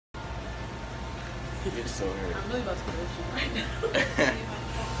You're so hurt. I'm really about to go right now.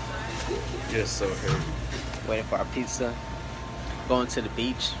 You're so hurt. Waiting for our pizza. Going to the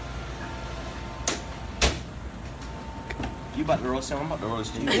beach. You about to roast him? I'm about to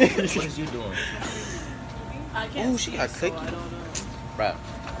roast you. What is you doing? I can't she see got it, cookie. so I don't know. Bro,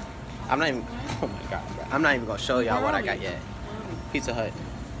 I'm not even. Oh my god, bro. I'm not even gonna show y'all what I got yet. Pizza Hut.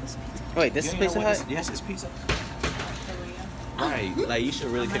 Wait, this is Pizza Hut? Yes, it's pizza. Right, like you should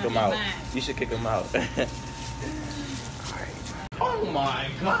really kick him out. You should kick him out. Oh my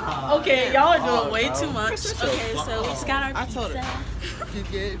god. Okay, y'all are doing way too much. Okay, so we just got our pizza. I told her. You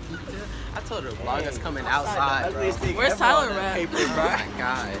get pizza. I told her vlog is coming outside, bro. Where's Tyler at? Oh my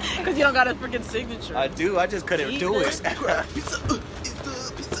god. Because you don't got a freaking signature. I do. I just couldn't do it.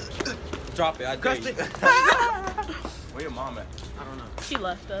 Drop it. I dare you. Where your mom at? I don't know. She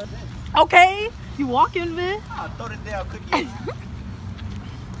left us. Okay, you walking, man? I throw it down, cookie.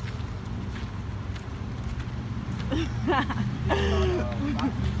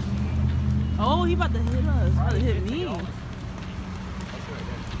 Oh, he about to hit us. He about to hit me.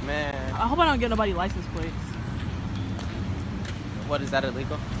 Man. I hope I don't get nobody license plates. What, is that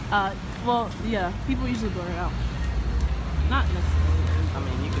illegal? Well, yeah. People usually blur it out. Not necessarily. I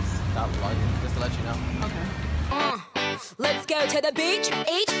mean, you can stop vlogging just to let you know. Okay. Let's go to the beach,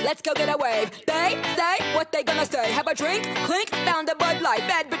 let's go get a wave. They say what they gonna say. Have a drink, clink, found a Bud Light.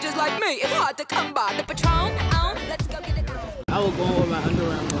 Bad bitches like me, it's hard to come by. The Patron, let's go get it. I will go with my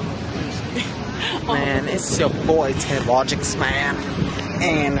underwear on. Man, it's your boy TaeLogics, man.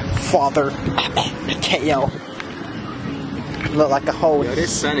 And Father KO. Look like a whole. Yo,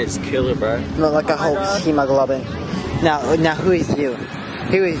 this sun is killer, bro. Look like a whole hemoglobin. Now who is you?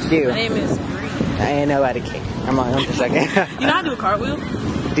 Who is you? My name is Bree. I ain't nobody kick. I'm just like. You know how to do a cartwheel?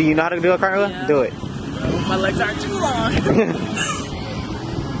 Do you know how to do a cartwheel? Yeah. Do it. My legs aren't too long.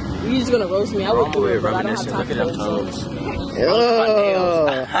 You're just gonna roast me. I would do it, but I don't have time Look at them toes. Oh,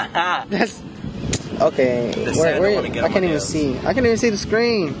 that's okay. Where, I can't even see. I can't even see the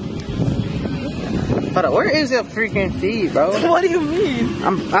screen. Hold on, where is that freaking feed, bro? What do you mean?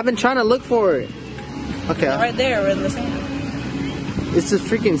 I've been trying to look for it. Okay. Right there in the sand. It's the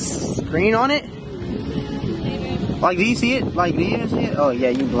freaking screen on it. Like, do you see it? Like, do you see it? Oh yeah,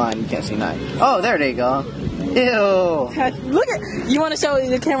 you blind. You can't see nothing. Oh, there they go. Ew. Look at. You want to show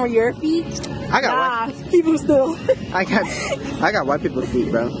the camera your feet? I got white. People still. I got white people's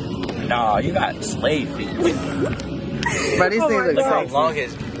feet, bro. Nah, you got slave feet. But these things look How sexy. long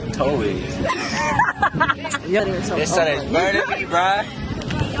his toe is. Yeah. This sun is burning me, bro.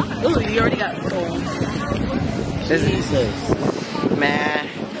 Ooh, you already got cold. This is man.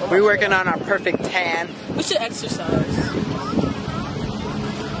 We're working on our perfect tan. We should exercise.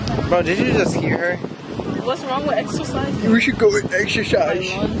 Bro, did you just hear her? What's wrong with exercise? We should go and exercise.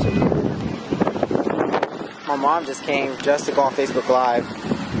 My mom just came just to go on Facebook Live.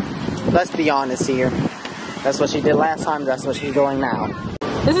 Let's be honest here. That's what she did last time. That's what she's doing now.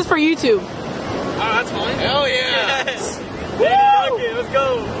 This is for YouTube. Oh, that's fine. Hell yeah. Yes. Woo! Okay, let's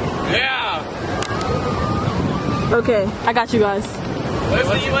go. Yeah. Okay, I got you guys. What's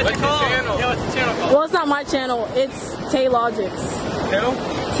the channel? Yeah, what's the channel called? Well, it's not my channel. It's TaeLogics. Channel?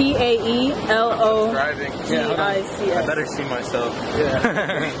 TaeLogics. I better see myself.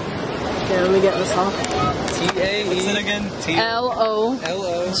 Yeah. Okay, let me get this off. TAE. What's it again?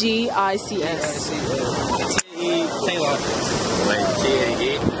 LOGICS. TaeLogics. Like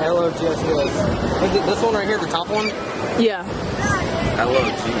TAE? LOGICS. Is it this one right here, the top one? Yeah.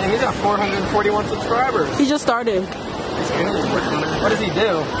 LOG. And he's got 441 subscribers. He just started. What does he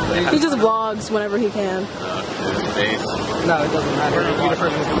do? He just vlogs whenever he can. No, it doesn't matter. You the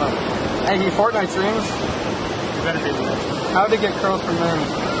person to come up. Hey, he Fortnite streams? You better do that. How to get curls from men?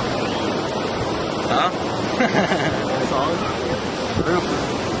 Huh? That's all? Group.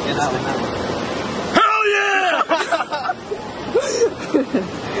 Yeah, that Hell yeah!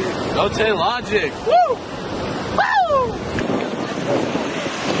 Go TaeLogics. Woo! Woo!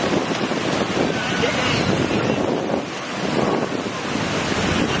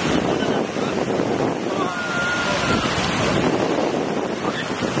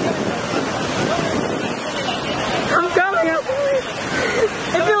 I'm coming.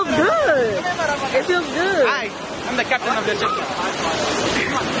 It feels good. It feels good. Hi, I'm the captain of the ship.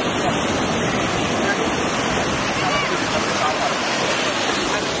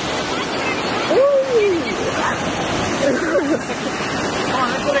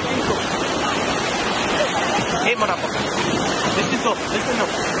 Hey, motherfucker. Listen up.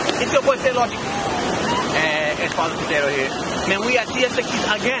 It's your boy TaeLogics. It's Father Potato here. Man, we at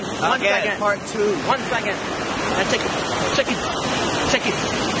TSXs again. Once again. Part 2. Once again. Now check it.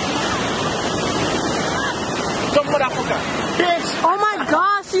 Oh my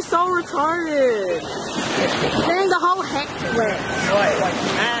gosh, she's so retarded. Dang, the whole heck wet.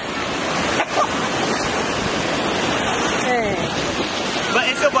 Hey. But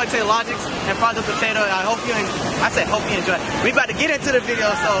it's your boy TaeLogics and Father Potato. I hope you enjoy. We about to get into the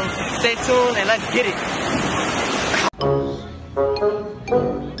video, so stay tuned and let's get it.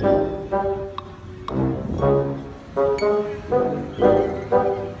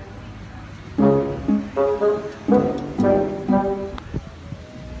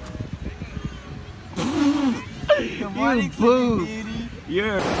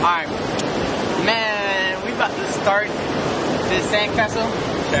 Yeah. Alright. Man, we about to start this sandcastle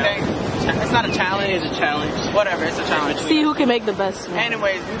thing. It's not a challenge. It's a challenge. Whatever, it's a challenge. See who can make the best one.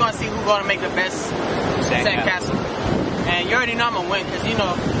 Anyways, we're gonna see who's gonna make the best sandcastle. And you already know I'm gonna win, because you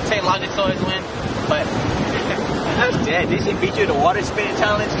know TaeLogics always win. But That's dead. Did she beat you the water spinning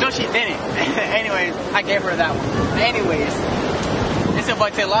challenge? no, she didn't. Anyways, I gave her that one. Anyways, it's your boy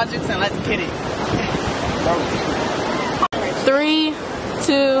TaeLogics, and let's get it. 3,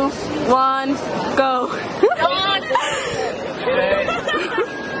 2, 1, go.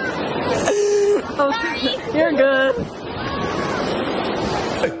 You're good.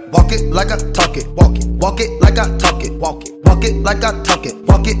 Walk it like I talk it, walk it, walk it like I talk it, walk it, walk it like I talk it,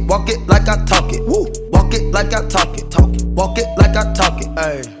 walk it like I talk it, woo, walk it like I talk it, walk it like I talk it,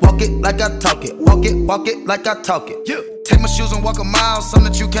 ay, walk it like I talk it, walk it like I talk it, yeah. Take my shoes and walk a mile,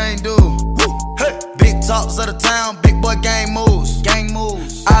 something that you can't do, woo, hey. Big talks of the town, big boy gang moves,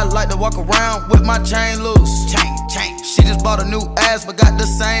 I like to walk around with my chain loose, chain. She just bought a new ass but got the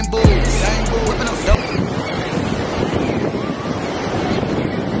same boobs, whipping up dope.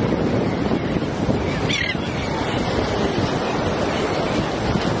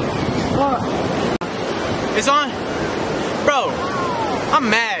 It's on? Bro, I'm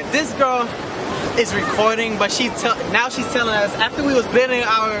mad. This girl is recording, but now she's telling us, after we was building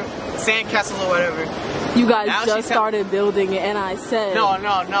our sandcastles or whatever. You guys just started building it and I said... No.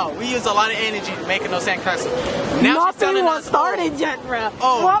 We used a lot of energy making those sandcastles. Now she's nothing telling was us, started yet, bro.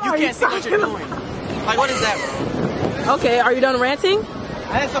 Oh, what you can't see what you're doing. Like, what is that, bro? Okay, are you done ranting?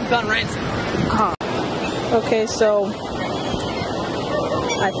 I guess I'm done ranting. Okay, so...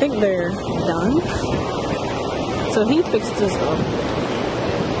 I think they're done. So he fixed this up.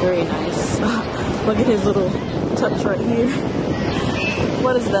 Very nice. Look at his little touch right here.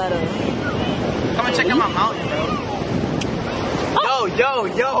 What is that? Come and check out my mountain, bro. Oh.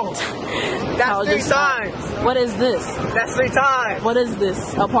 Yo. That's 3 times. What is this? That's 3 times. What is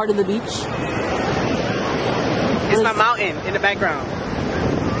this? A part of the beach? It's my mountain in the background.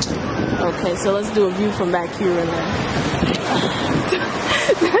 Okay, so let's do a view from back here and then.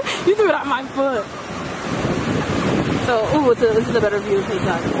 You threw it at my foot. So, ooh, this is a better view of his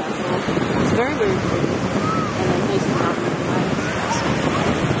castle. It's very, very pretty. And then his mountain.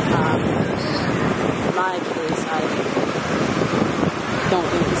 In my case, I don't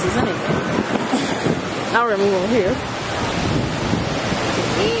think this is anything. Now we're moving over here.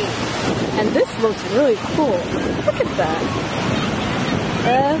 And this looks really cool. Look at that.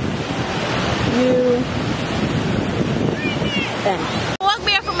 F-U-N. Woke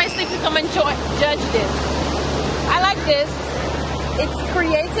me up from my sleep to come and judge this. I like this. It's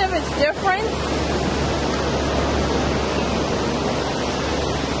creative, it's different.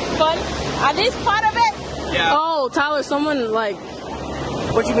 Fun. Are these part of it? Yeah. Oh, Tyler, someone like...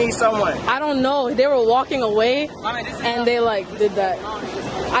 What you mean, someone? I don't know. They were walking away and they like did that.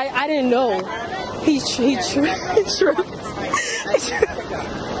 I didn't know. He tripped.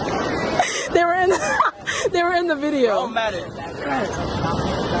 They were in the video. Don't matter.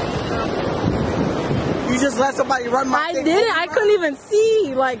 You just let somebody run my I thing. didn't. I couldn't even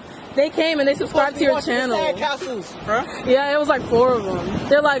see. Like, they came and they subscribed to your channel. Yeah, it was like 4 of them.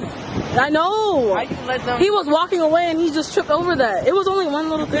 They're like, I know. He was walking away and he just tripped over that. It was only one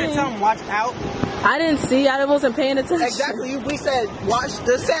little thing. You tell him watch out. I didn't see. I wasn't paying attention. Exactly. We said watch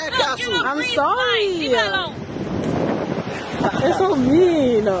the sandcastle. I'm sorry. Leave it alone. It's so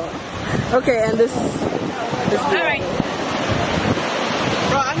mean. Okay, and this. All right.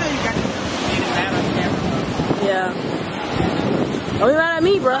 Bro, I know you got being mad on camera. Yeah. Are you mad at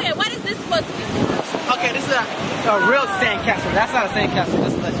me, bro? Okay, what is this supposed to be? Okay, this is a real sandcastle. That's not a sandcastle.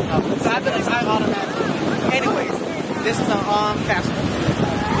 Just to let you know. So I automatically. Anyways, this is a castle.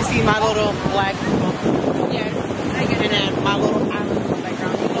 You see my little black book? Yes, I get And it. then my little island in the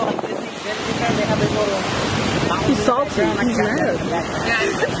background. You know, like Disney, they have this little mountain. He's salty. He's mad.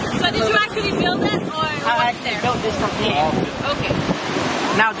 So did you actually build that or I what's actually there? built this from here. Okay.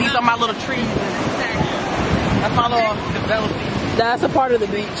 Now these are my little trees. That's my little development. That's a part of the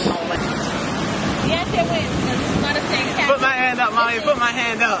beach. Yes, it wins. It's not hand up, mommy. Put my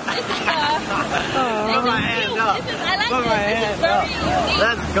hand up. Put my hand up. I like Put my hand up.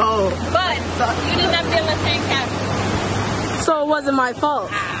 Let's go. But you did not feel the same caption. So it wasn't my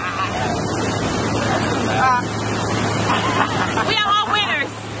fault. We are all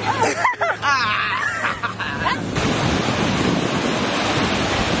winners.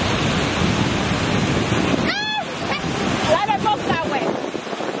 Let her both that way.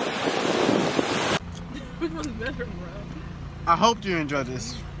 I hope you enjoyed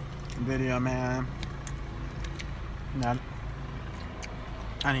this video, man. No,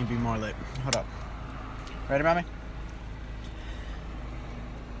 I need to be more lit. Hold up. Ready, mommy?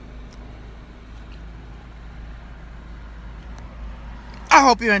 I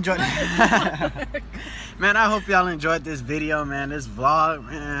hope you enjoyed it. Man, I hope y'all enjoyed this video, man. This vlog,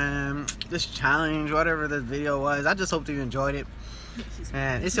 man. This challenge, whatever this video was. I just hope you enjoyed it.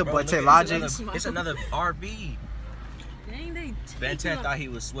 Man, it's your boy TaeLogics. It's another RV. Dang, they Ben 10 thought he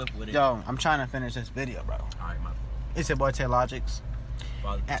was swift with it. Yo, I'm trying to finish this video, bro. Alright, my fault. It's your boy TaeLogics.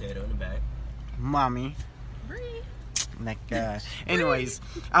 Father potato in the back. Mommy. Like, anyways,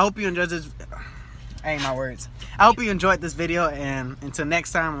 I hope you enjoyed this. Ain't my words. I hope you enjoyed this video, and until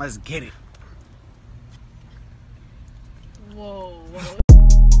next time, let's get it. Whoa.